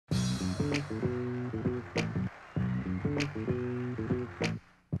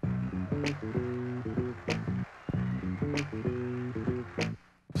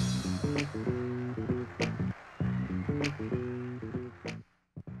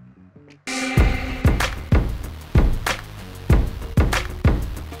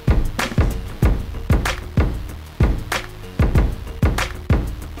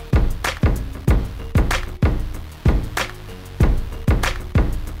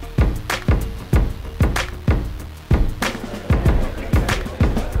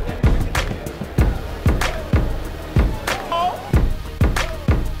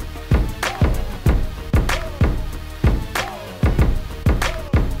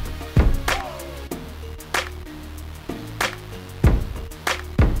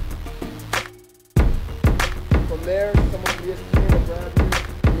From there, someone from ESPN will grab you.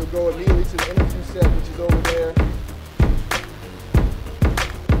 You'll go immediately to the interview set, which is over there.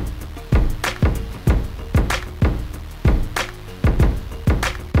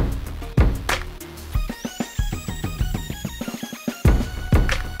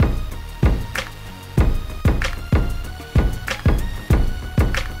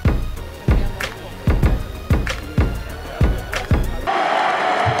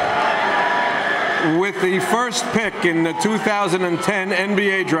 With the first pick in the 2010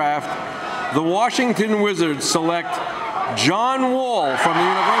 NBA Draft, the Washington Wizards select John Wall from the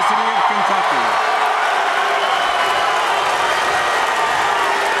University of Kentucky.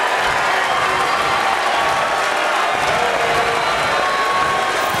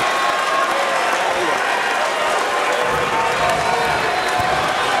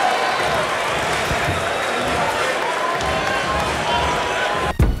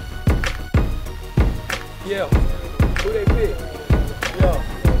 Yeah, who they pick? Yeah,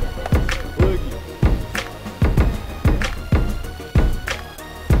 Boogie.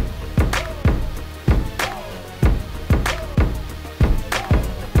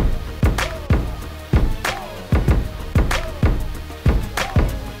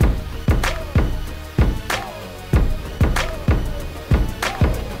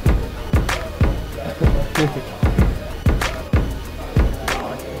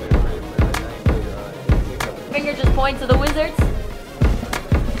 Finger just point to the Wizards.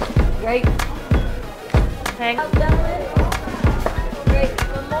 Great. Hang. Great.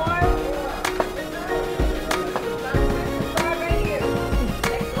 One more. Start right here.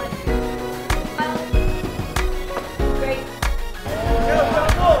 Excellent. Great.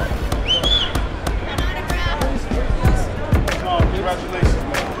 Congratulations.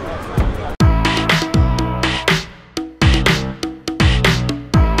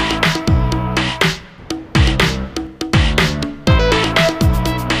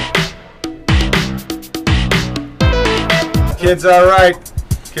 Kid's all right.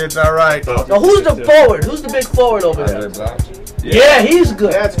 Kid's all right. Now who's the forward? Who's the big forward over there? Yeah, he's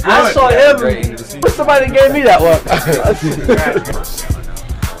good. That's good. I saw him. Somebody gave me that one.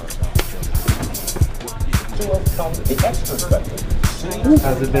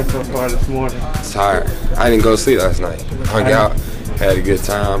 How's it been so far this morning? It's tired. I didn't go to sleep last night. Hung out, had a good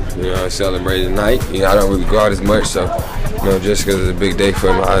time, celebrated the night. I don't really go out as much, so, just because it's a big day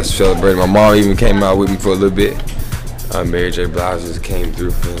for me, I celebrated. My mom even came out with me for a little bit. Mary J. Blige just came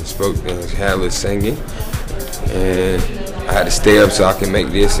through and spoke and had a little singing. And I had to stay up so I can make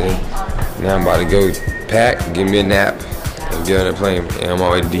this, and now I'm about to go pack, give me a nap, and get on the plane, and I'm on my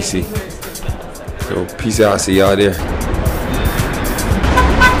way to D.C. So peace out, see y'all there.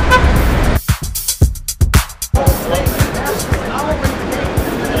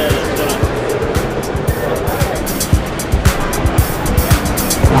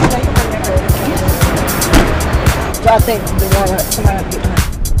 I think they want somebody to get mine.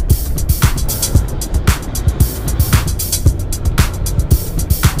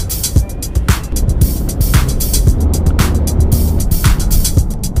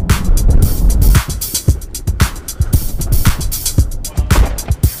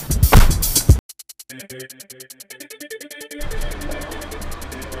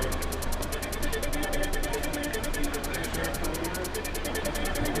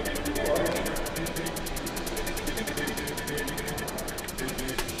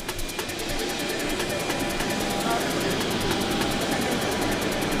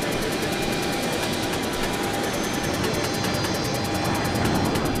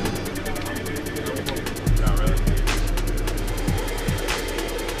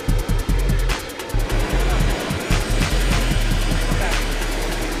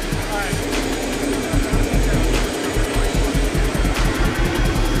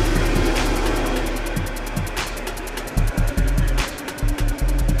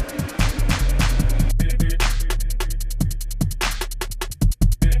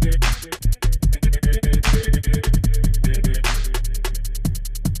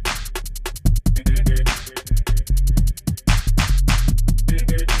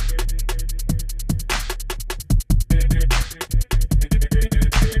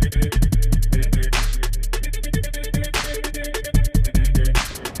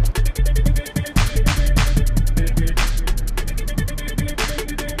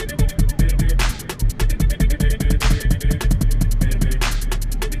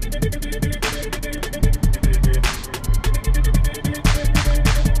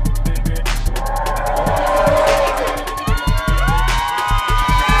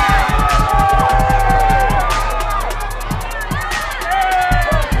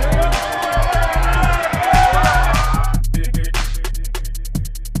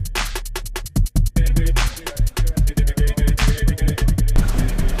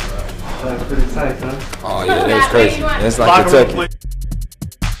 That's pretty tight, huh? Oh yeah, that was crazy. That's like Kentucky.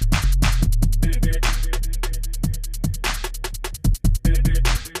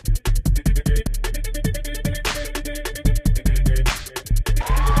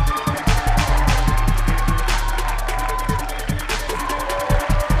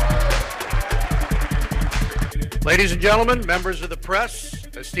 Ladies and gentlemen, members of the press,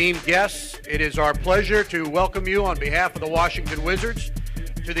 esteemed guests, it is our pleasure to welcome you on behalf of the Washington Wizards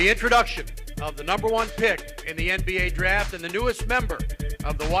to the introduction of the #1 pick in the NBA draft and the newest member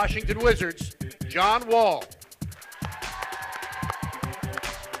of the Washington Wizards, John Wall.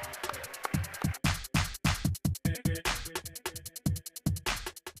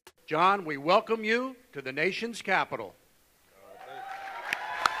 John, we welcome you to the nation's capital.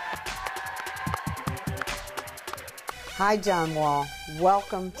 Hi, John Wall.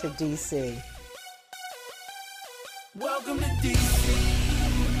 Welcome to D.C. Welcome to D.C.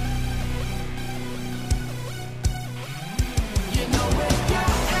 You know where you're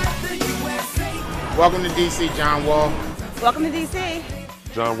at, the USA. Welcome to D.C., John Wall. Welcome to D.C.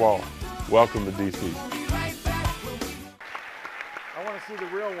 John Wall, welcome to D.C. I want to see the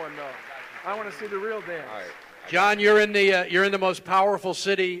real one, though. I want to see the real dance. John, you're in the most powerful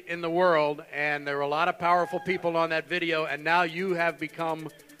city in the world, and there are a lot of powerful people on that video, and now you have become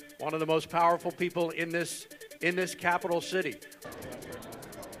one of the most powerful people in this capital city.